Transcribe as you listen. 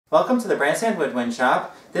Welcome to the Brass and Woodwind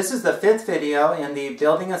Shop. This is the 5th video in the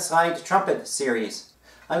Building a Slide Trumpet series.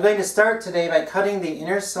 I'm going to start today by cutting the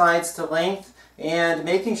inner slides to length and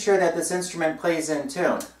making sure that this instrument plays in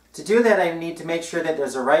tune. To do that, I need to make sure that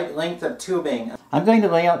there's a right length of tubing. I'm going to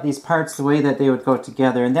lay out these parts the way that they would go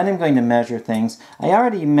together, and then I'm going to measure things. I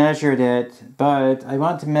already measured it, but I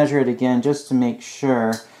want to measure it again just to make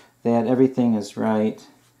sure that everything is right.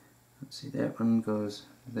 Let's see, that one goes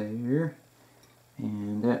there.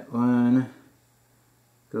 And that one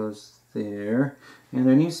goes there. And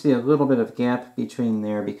there needs to be a little bit of gap between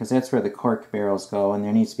there because that's where the cork barrels go, and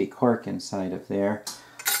there needs to be cork inside of there.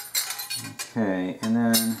 Okay, and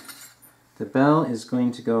then the bell is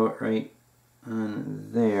going to go right on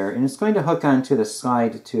there. And it's going to hook onto the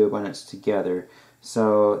slide tube when it's together.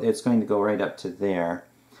 So it's going to go right up to there.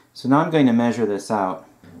 So now I'm going to measure this out.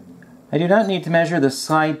 I do not need to measure the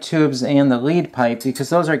slide tubes and the lead pipe because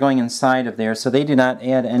those are going inside of there, so they do not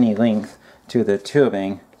add any length to the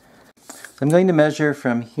tubing. I'm going to measure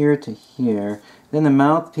from here to here. Then the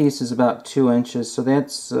mouthpiece is about 2 inches, so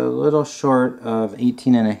that's a little short of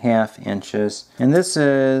 18.5 inches. And this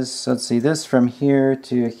is, let's see, this from here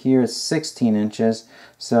to here is 16 inches.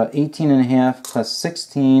 So 18.5 plus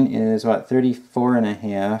 16 is what,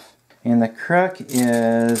 34.5. And the crook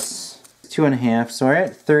is 2.5, so we're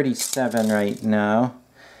at 37 right now.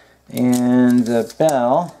 And the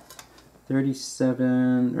bell,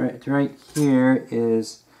 37, right here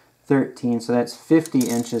is 13, so that's 50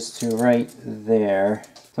 inches to right there.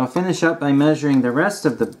 So I'll finish up by measuring the rest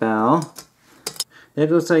of the bell. It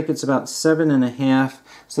looks like it's about 7.5,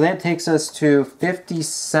 so that takes us to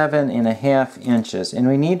 57.5 inches, and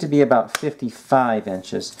we need to be about 55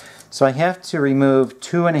 inches. So I have to remove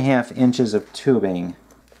 2.5 inches of tubing.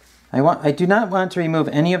 I do not want to remove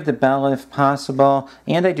any of the bell if possible,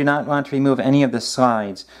 and I do not want to remove any of the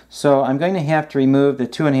slides. So I'm going to have to remove the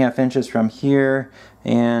 2.5 inches from here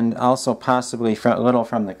and also possibly a little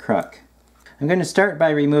from the crook. I'm going to start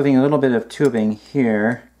by removing a little bit of tubing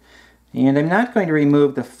here. And I'm not going to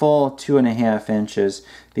remove the full 2.5 inches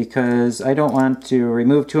because I don't want to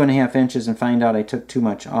remove 2.5 inches and find out I took too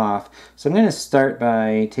much off. So I'm going to start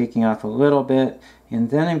by taking off a little bit, and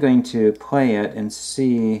then I'm going to play it and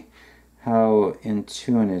see how in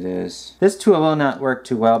tune it is. This tool will not work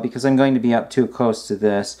too well because I'm going to be up too close to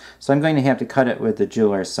this, so I'm going to have to cut it with the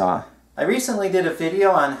jeweler's saw. I recently did a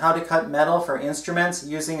video on how to cut metal for instruments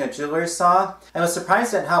using a jeweler's saw. I was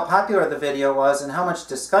surprised at how popular the video was and how much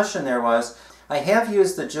discussion there was. I have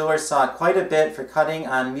used the jeweler's saw quite a bit for cutting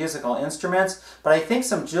on musical instruments, but I think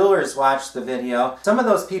some jewelers watched the video. Some of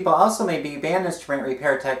those people also may be band instrument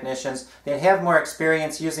repair technicians that have more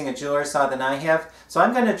experience using a jeweler's saw than I have, so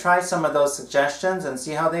I'm going to try some of those suggestions and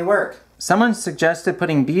see how they work. Someone suggested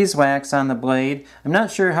putting beeswax on the blade. I'm not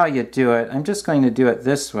sure how you do it. I'm just going to do it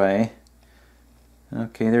this way.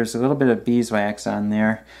 Okay, there's a little bit of beeswax on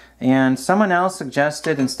there. And someone else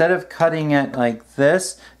suggested, instead of cutting it like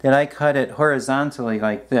this, that I cut it horizontally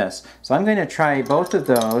like this. So I'm going to try both of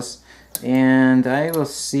those, and I will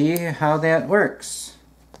see how that works.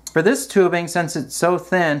 For this tubing, since it's so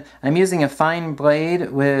thin, I'm using a fine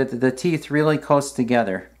blade with the teeth really close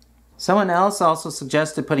together. Someone else also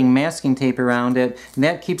suggested putting masking tape around it, and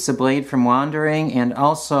that keeps the blade from wandering, and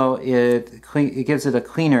also it gives it a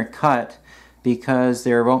cleaner cut, because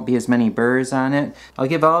there won't be as many burrs on it. I'll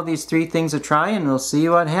give all these 3 things a try and we'll see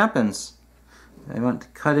what happens. I want to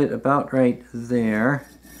cut it about right there.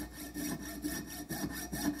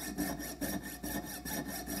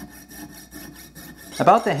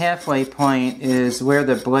 About the halfway point is where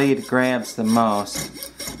the blade grabs the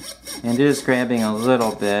most. And it is grabbing a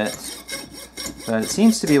little bit, but it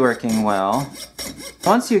seems to be working well.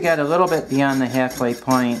 Once you get a little bit beyond the halfway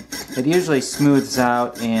point, it usually smooths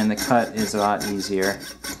out and the cut is a lot easier.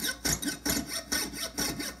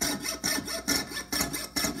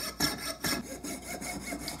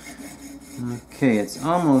 Okay, it's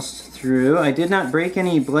almost through. I did not break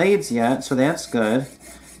any blades yet, so that's good.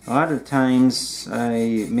 A lot of times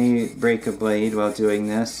I may break a blade while doing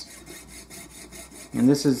this. And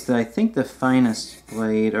this is, I think, the finest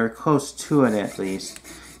blade, or close to it at least.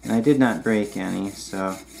 And I did not break any,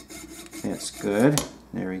 so that's good.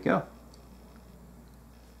 There we go.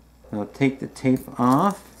 I'll take the tape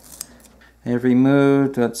off. I've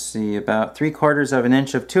removed, let's see, about 3/4 of an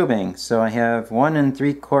inch of tubing. So I have 1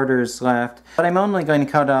 3/4 left. But I'm only going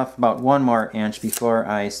to cut off about 1 more inch before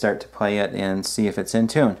I start to play it and see if it's in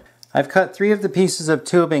tune. I've cut 3 of the pieces of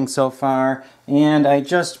tubing so far, and I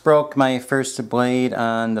just broke my first blade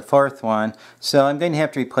on the 4th one. So I'm going to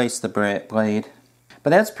have to replace the blade. But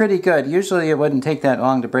that's pretty good. Usually it wouldn't take that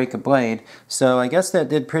long to break a blade, so I guess that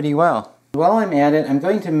did pretty well. While I'm at it, I'm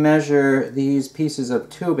going to measure these pieces of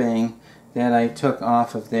tubing that I took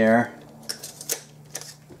off of there.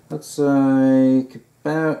 Looks like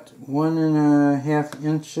about 1.5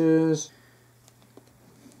 inches.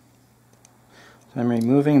 So I'm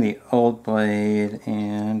removing the old blade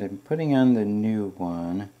and I'm putting on the new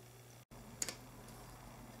one.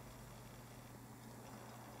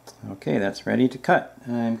 Okay, that's ready to cut.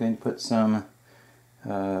 I'm going to put some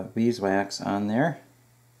beeswax on there.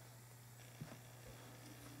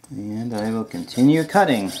 And I will continue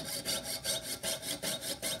cutting.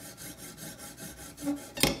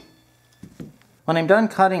 When I'm done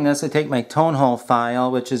cutting this, I take my tone hole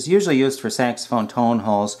file, which is usually used for saxophone tone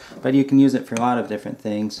holes, but you can use it for a lot of different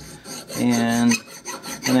things. And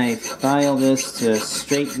then I file this to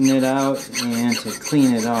straighten it out and to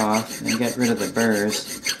clean it off and get rid of the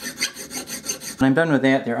burrs. When I'm done with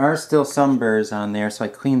that, there are still some burrs on there, so I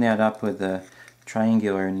clean that up with a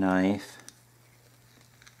triangular knife.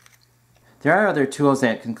 There are other tools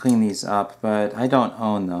that can clean these up, but I don't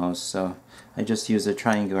own those, so I just use a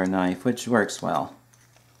triangular knife, which works well.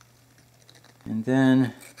 And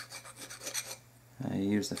then I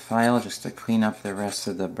use the file just to clean up the rest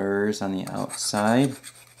of the burrs on the outside.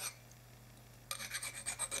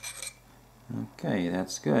 Okay,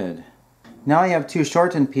 that's good. Now I have two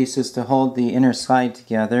shortened pieces to hold the inner slide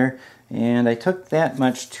together, and I took that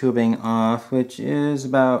much tubing off, which is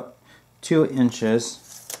about 2 inches.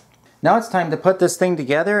 Now it's time to put this thing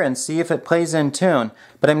together and see if it plays in tune.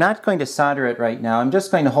 But I'm not going to solder it right now. I'm just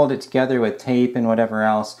going to hold it together with tape and whatever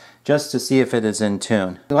else just to see if it is in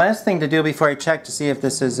tune. The last thing to do before I check to see if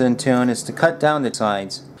this is in tune is to cut down the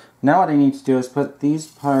slides. Now what I need to do is put these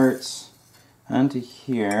parts onto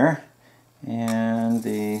here, and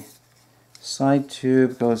the slide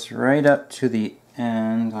tube goes right up to the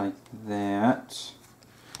end like that.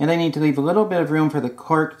 And I need to leave a little bit of room for the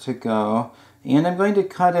cork to go. And I'm going to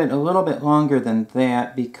cut it a little bit longer than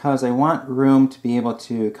that because I want room to be able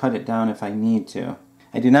to cut it down if I need to.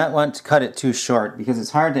 I do not want to cut it too short because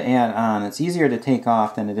it's hard to add on. It's easier to take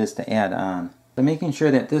off than it is to add on. So making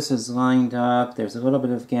sure that this is lined up, there's a little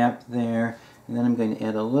bit of gap there, and then I'm going to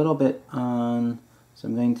add a little bit on, so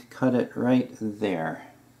I'm going to cut it right there.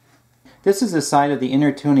 This is the side of the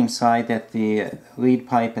inner tuning slide that the lead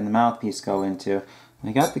pipe and the mouthpiece go into.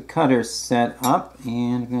 I got the cutter set up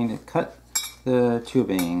and I'm going to cut the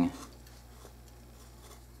tubing.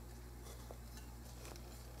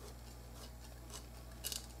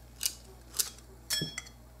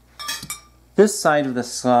 This side of the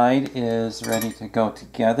slide is ready to go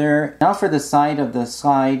together. Now for the side of the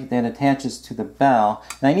slide that attaches to the bell.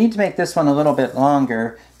 And I need to make this one a little bit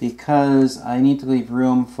longer because I need to leave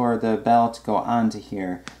room for the bell to go onto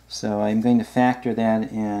here. So I'm going to factor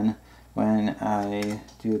that in when I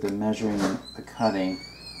do the measuring and the cutting.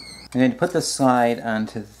 I'm going to put the slide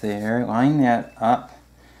onto there, line that up,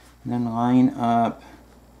 and then line up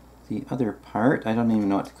the other part. I don't even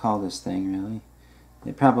know what to call this thing really.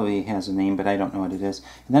 It probably has a name, but I don't know what it is.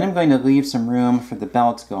 And then I'm going to leave some room for the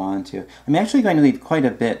bell to go onto. I'm actually going to leave quite a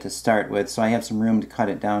bit to start with, so I have some room to cut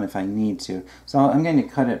it down if I need to. So I'm going to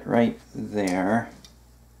cut it right there.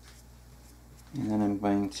 And then I'm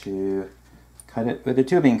going to cut it with a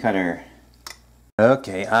tubing cutter.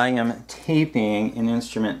 Okay, I am taping an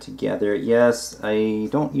instrument together. Yes, I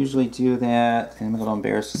don't usually do that. I'm a little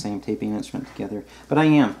embarrassed to say I'm taping an instrument together, but I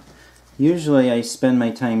am. Usually I spend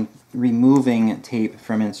my time removing tape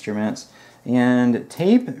from instruments, and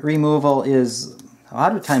tape removal is a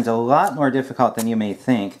lot of times a lot more difficult than you may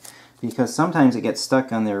think, because sometimes it gets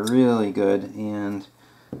stuck on there really good and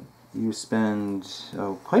you spend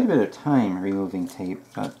quite a bit of time removing tape.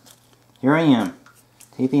 But here I am,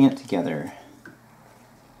 taping it together.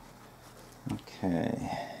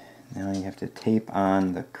 Okay, now you have to tape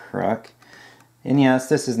on the crook. And yes,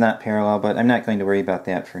 this is not parallel, but I'm not going to worry about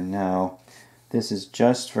that for now. This is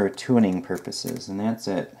just for tuning purposes, and that's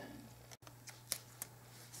it.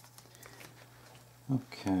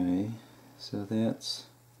 Okay, so that's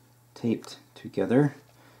taped together.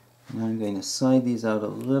 Now I'm going to slide these out a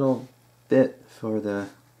little bit for the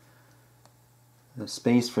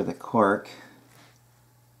space for the cork.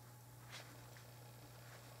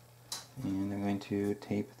 And I'm going to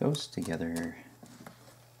tape those together.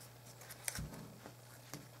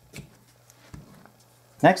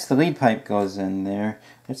 Next, the lead pipe goes in there.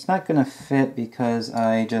 It's not going to fit because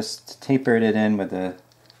I just tapered it in with the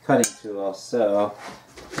cutting tool, so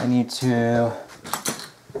I need to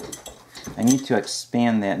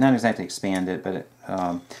expand that. Not exactly expand it, but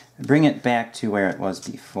bring it back to where it was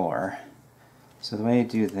before. So the way I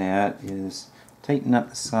do that is tighten up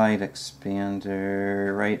the slide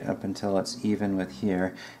expander right up until it's even with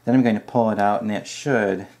here. Then I'm going to pull it out, and that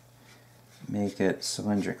should make it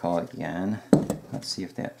cylindrical again. Let's see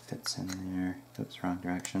if that fits in there. Oops, wrong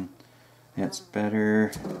direction. That's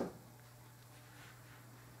better.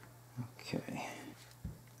 Okay.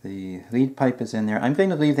 The lead pipe is in there. I'm going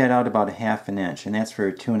to leave that out about 1/2 inch, and that's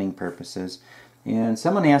for tuning purposes. And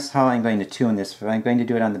someone asked how I'm going to tune this. If I'm going to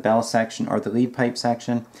do it on the bell section or the lead pipe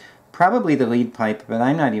section. Probably the lead pipe, but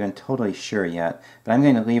I'm not even totally sure yet. But I'm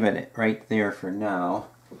going to leave it right there for now.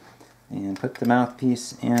 And put the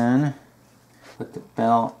mouthpiece in. Put the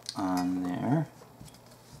bell on there.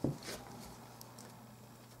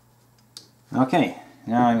 Okay,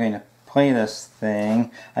 now I'm going to play this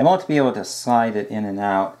thing. I won't be able to slide it in and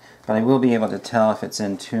out, but I will be able to tell if it's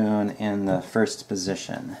in tune in the first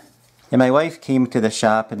position. And my wife came to the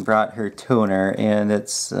shop and brought her tuner, and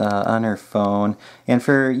it's on her phone. And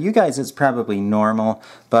for you guys, it's probably normal,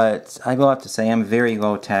 but I will have to say I'm very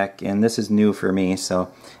low tech, and this is new for me.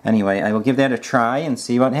 So anyway, I will give that a try and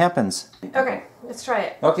see what happens. Okay, let's try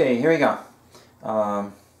it. Okay, here we go.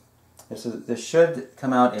 This should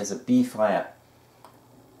come out as a B flat.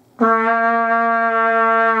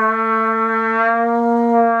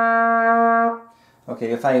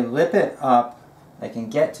 Okay, if I lip it up, I can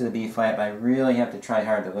get to the B flat, but I really have to try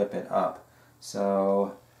hard to lip it up.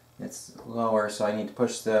 So it's lower, so I need to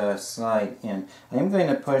push the slide in. I'm going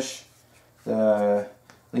to push the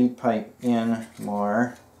lead pipe in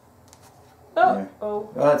more. Oh, there. oh.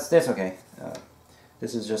 Well, that's okay.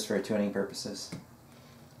 This is just for tuning purposes.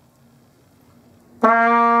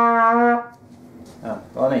 Oh,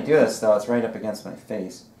 well, when I do this, though, it's right up against my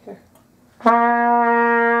face. Here.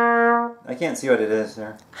 I can't see what it is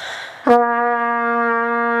there.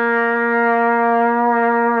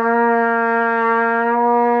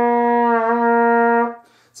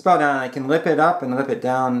 It's about on. I can lip it up and lip it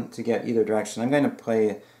down to get either direction. I'm going to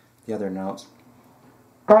play the other notes.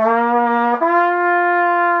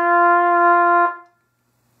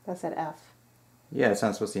 That's an F. Yeah, it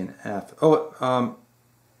sounds supposed to be an F. Oh,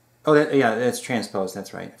 yeah, it's transposed.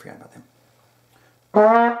 That's right. I forgot about that.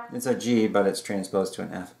 It's a G, but it's transposed to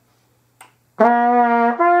an F.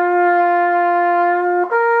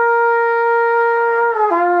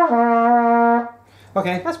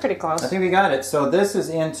 Okay. That's pretty close. I think we got it. So this is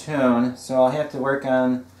in tune, so I'll have to work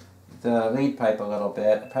on the lead pipe a little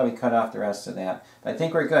bit. I'll probably cut off the rest of that. But I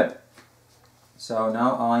think we're good. So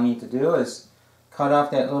now all I need to do is cut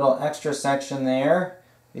off that little extra section there,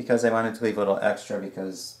 because I wanted to leave a little extra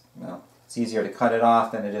because, well, it's easier to cut it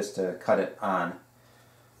off than it is to cut it on.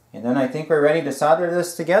 And then I think we're ready to solder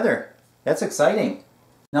this together. That's exciting.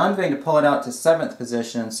 Now I'm going to pull it out to 7th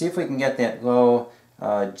position, see if we can get that low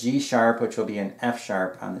G sharp, which will be an F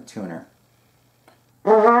sharp on the tuner.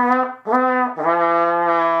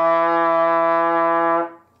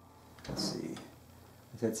 Let's see.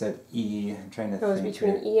 That's at E. I'm trying to think. It was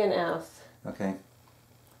between here. E and F. Okay.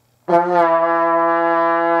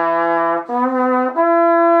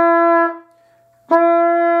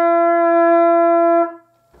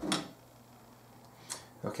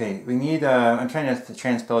 Okay, we need, I'm trying to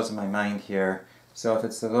transpose in my mind here. So if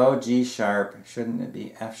it's the low G sharp, shouldn't it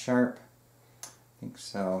be F sharp? I think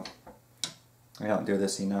so. I don't do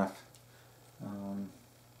this enough.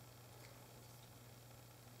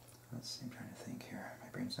 Let's see, I'm trying to think here. My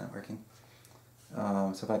brain's not working.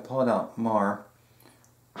 So if I pull it out more.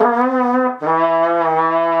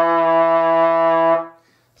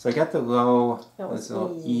 So I got the low, this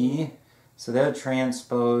little E. So that would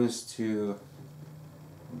transpose to,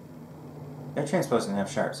 that transposed an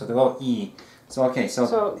F sharp. So the low E. So okay,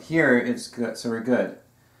 so here it's good. So we're good.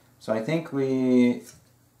 So I think we.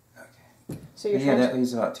 Okay. So you're that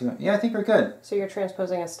leaves about 2. Yeah, I think we're good. So you're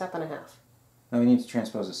transposing a step and a half. No, we need to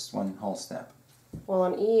transpose this one whole step. Well,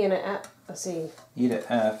 an E and an F. Let's see. E to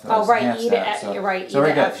F. Oh, right. E to step, F. so, You're right. So E we're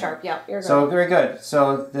to good. F sharp. Yeah, you're good. So we're good.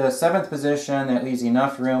 So the 7th position, that leaves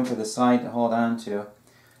enough room for the slide to hold on to,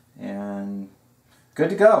 and good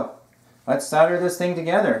to go. Let's solder this thing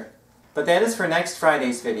together. But that is for next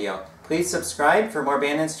Friday's video. Please subscribe for more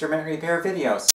band instrument repair videos.